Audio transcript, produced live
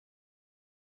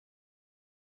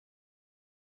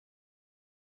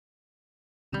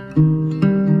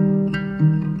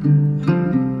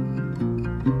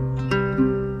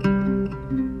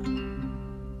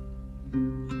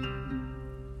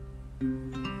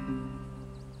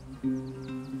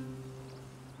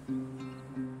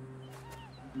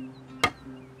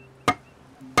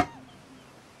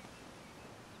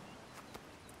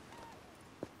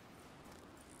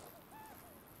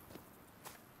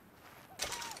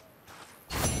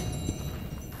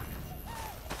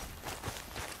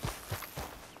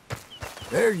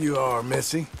There you are,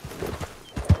 Missy.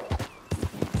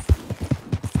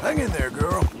 Hang in there,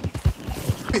 girl.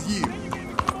 With you.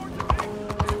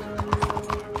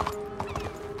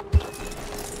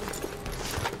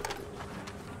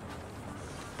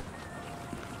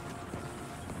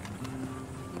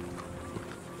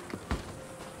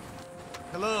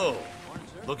 Hello.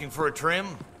 Looking for a trim?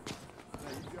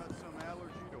 You got some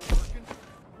allergy to working?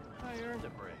 I earned a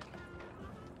break.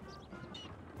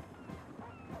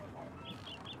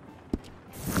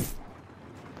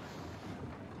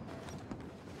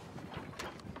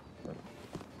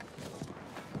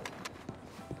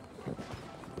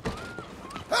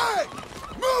 Hey!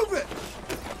 Move it!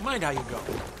 Mind how you go.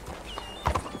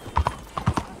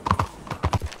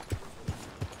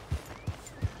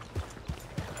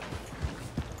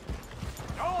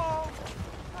 Hello!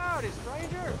 Howdy,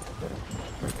 stranger.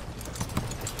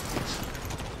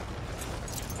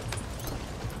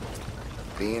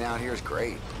 Being out here is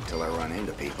great, until I run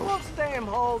into people. What's the damn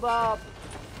hold up?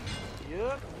 Yep,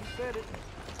 you said it.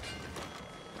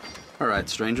 All right,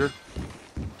 stranger.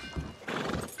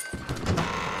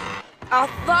 I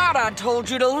thought I told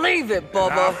you to leave it,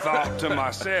 Bubba. I thought to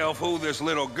myself who this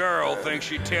little girl thinks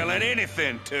she's telling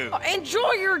anything to.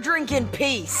 Enjoy your drink in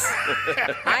peace.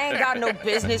 I ain't got no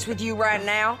business with you right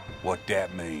now. What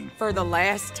that mean? For the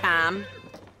last time,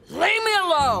 leave me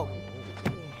alone.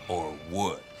 Or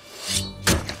what?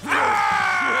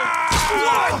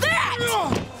 What's that?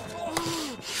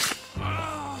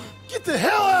 Get the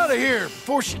hell out of here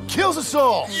before she kills us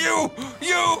all! You!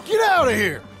 Get out of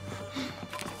here!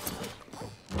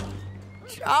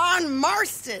 John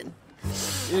Marston.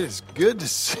 It is good to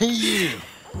see you.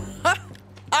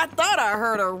 I thought I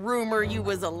heard a rumor you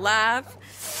was alive.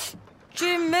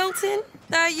 Jim Milton,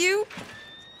 that you?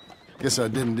 Guess I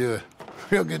didn't do a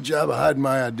real good job of hiding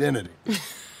my identity.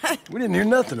 We didn't hear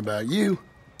nothing about you.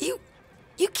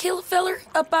 You kill a feller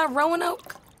up by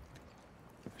Roanoke?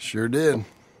 Sure did.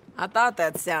 I thought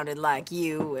that sounded like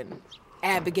you and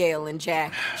Abigail and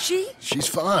Jack. She's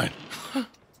fine.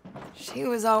 She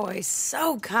was always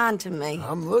so kind to me.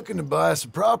 I'm looking to buy us a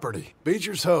property.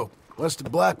 Beecher's Hope, west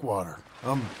of Blackwater.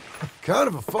 I'm kind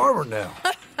of a farmer now.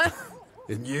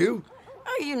 And you?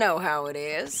 Oh, you know how it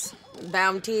is.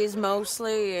 Bounties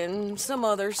mostly and some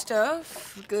other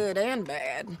stuff, good and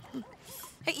bad.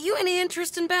 Hey, you any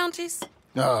interest in bounties?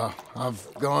 I've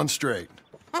gone straight.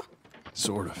 Huh?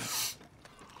 Sort of.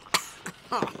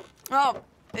 Huh. Oh,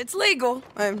 it's legal,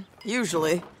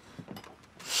 usually.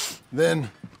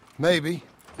 Then, maybe.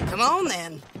 Come on,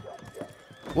 then.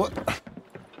 What?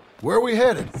 Where are we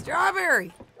headed?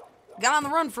 Strawberry. Got on the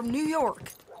run from New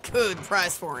York. Good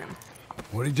price for him.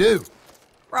 What'd he do?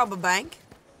 Rob a bank.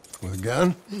 With a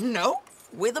gun? No,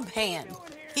 with a pen.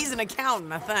 He's an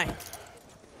accountant, I think.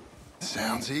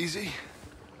 Sounds easy.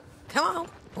 Come on,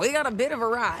 we got a bit of a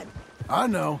ride. I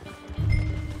know.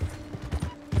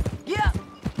 Yeah.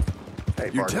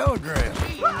 Hey, Your partner. telegram.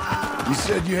 You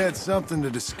said you had something to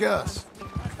discuss.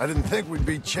 I didn't think we'd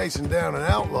be chasing down an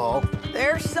outlaw.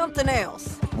 There's something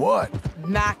else. What?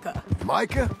 Micah.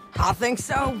 Micah? I think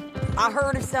so. I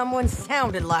heard of someone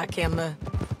sounded like him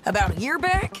about a year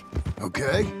back.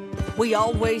 Okay. We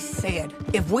always said,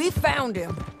 if we found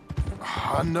him...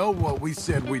 I know what we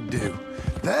said we'd do.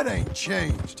 That ain't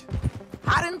changed.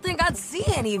 I didn't think I'd see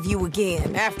any of you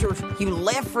again after you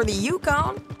left for the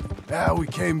Yukon. Now we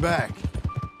came back.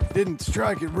 Didn't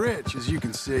strike it rich, as you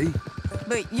can see.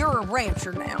 But you're a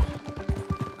rancher now.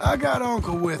 I got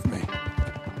Uncle with me.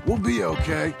 We'll be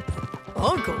okay.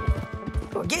 Uncle?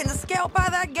 Well, getting scalped by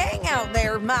that gang out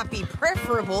there might be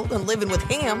preferable than living with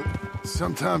him.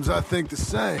 Sometimes I think the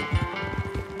same.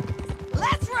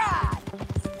 Let's ride!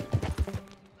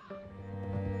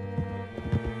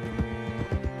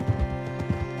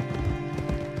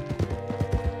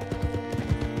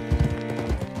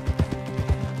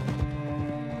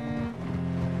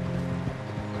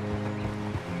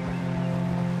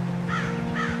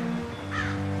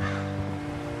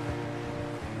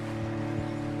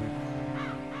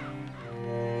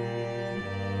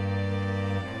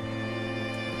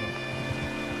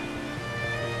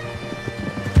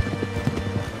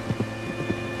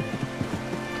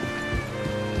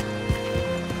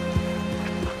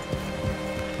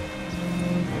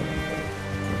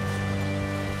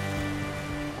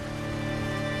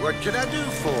 What can I do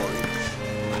for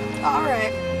you? All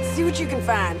right, see what you can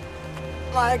find.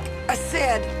 Like I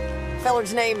said,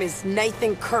 feller's name is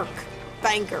Nathan Kirk.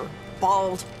 Banker,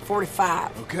 bald,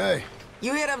 45. Okay.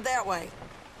 You head up that way.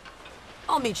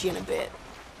 I'll meet you in a bit.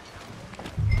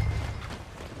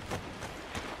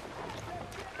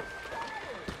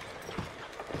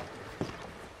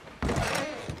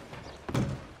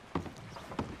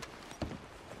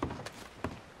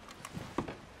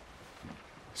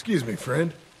 Excuse me,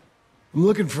 friend. I'm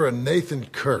looking for a Nathan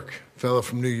Kirk, fella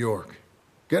from New York.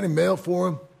 Got any mail for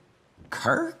him?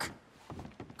 Kirk?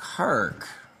 Kirk?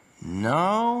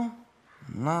 No,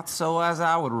 not so as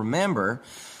I would remember.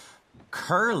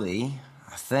 Curly,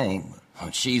 I think.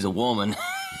 Well, she's a woman.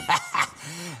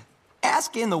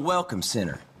 Ask in the Welcome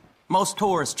Center. Most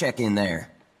tourists check in there.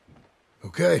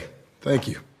 Okay, thank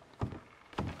you.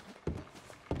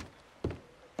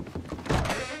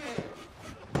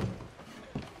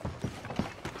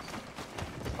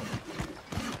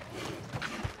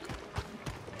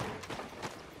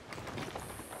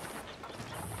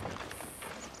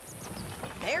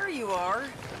 There you are.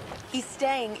 He's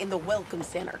staying in the Welcome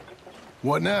Center.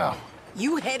 What now?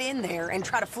 You head in there and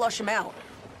try to flush him out.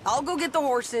 I'll go get the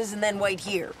horses and then wait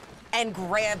here. And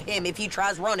grab him if he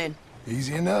tries running.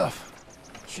 Easy enough.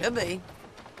 Should be.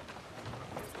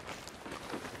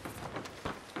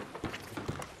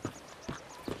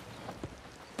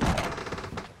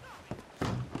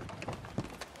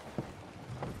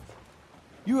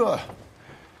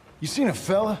 You seen a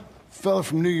fella? Fella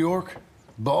from New York?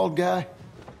 Bald guy?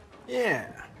 Yeah.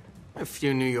 A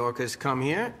few New Yorkers come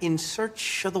here in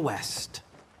search of the West.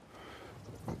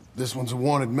 This one's a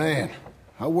wanted man.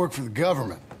 I work for the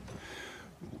government.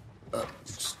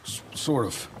 Sort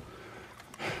of.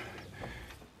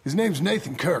 His name's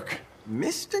Nathan Kirk.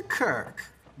 Mr. Kirk?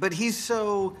 But he's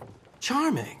so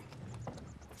charming.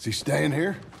 Is he staying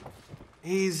here?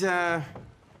 He's, up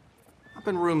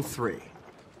in room 3.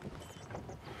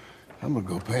 I'm gonna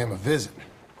go pay him a visit.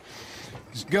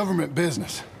 It's government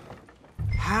business.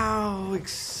 How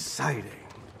exciting.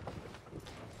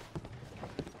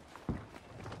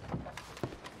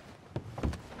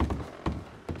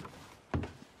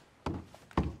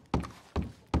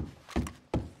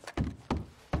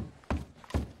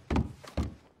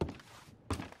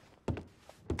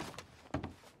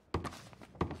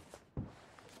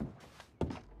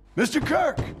 Mr.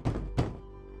 Kirk!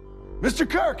 Mr.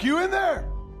 Kirk, you in there?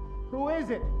 Who is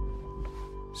it?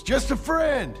 It's just a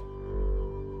friend.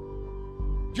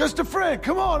 Just a friend.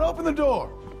 Come on, open the door.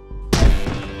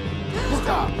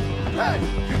 Stop. Hey,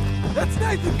 that's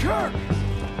Nathan Kirk.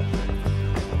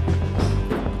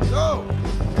 So,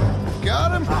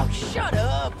 got him? Oh, shut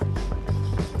up.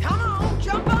 Come on,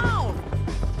 jump on.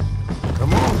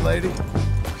 Come on, lady.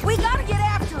 We gotta get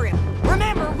after him.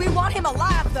 Remember, we want him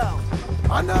alive, though.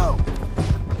 I know.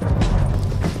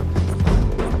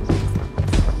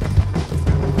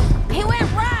 He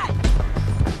went right.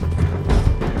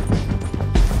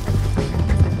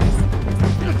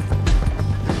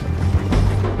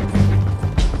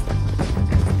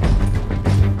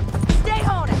 Stay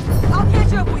on it. I'll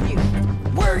catch up with you.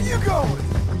 Where are you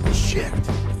going? Shit.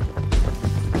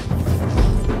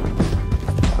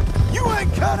 You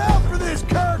ain't cut out for this,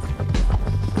 Kirk.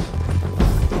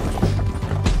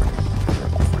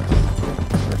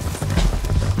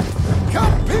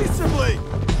 Come peaceably.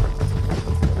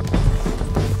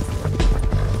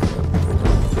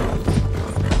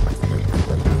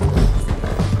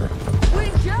 We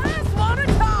just want to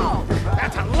talk.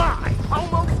 That's a lie!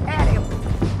 Almost had him.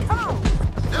 Come on.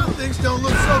 Now things don't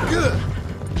look so good.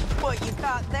 What you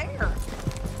got there?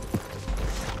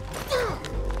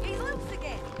 He's loose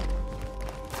again.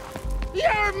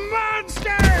 You're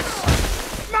monsters!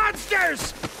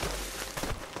 Monsters!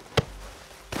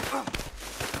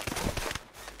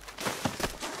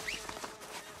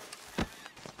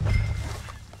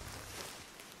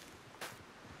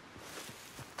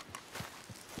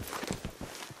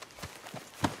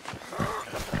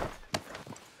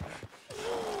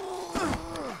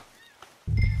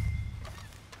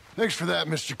 Thanks for that,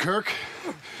 Mr. Kirk.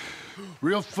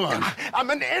 Real fun.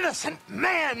 I'm an innocent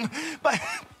man, but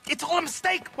it's all a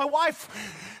mistake. My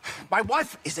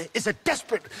wife is a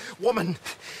desperate woman.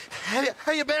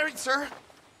 Are you married, sir?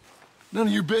 None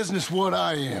of your business what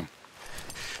I am.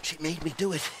 She made me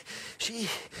do it. She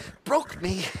broke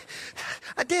me.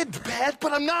 I did bad,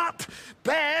 but I'm not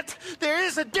bad. There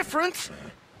is a difference.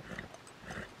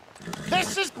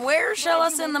 This is... Where shall I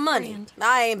send the money?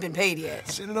 I ain't been paid yet.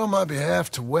 Send it on my behalf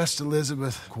to West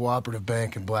Elizabeth Cooperative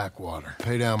Bank in Blackwater.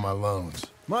 Pay down my loans.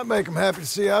 Might make them happy to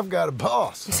see I've got a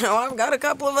boss. So I've got a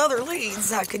couple of other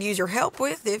leads I could use your help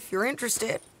with if you're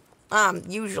interested. I'm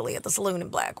usually at the saloon in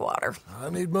Blackwater. I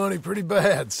need money pretty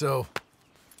bad, so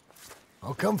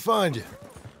I'll come find you.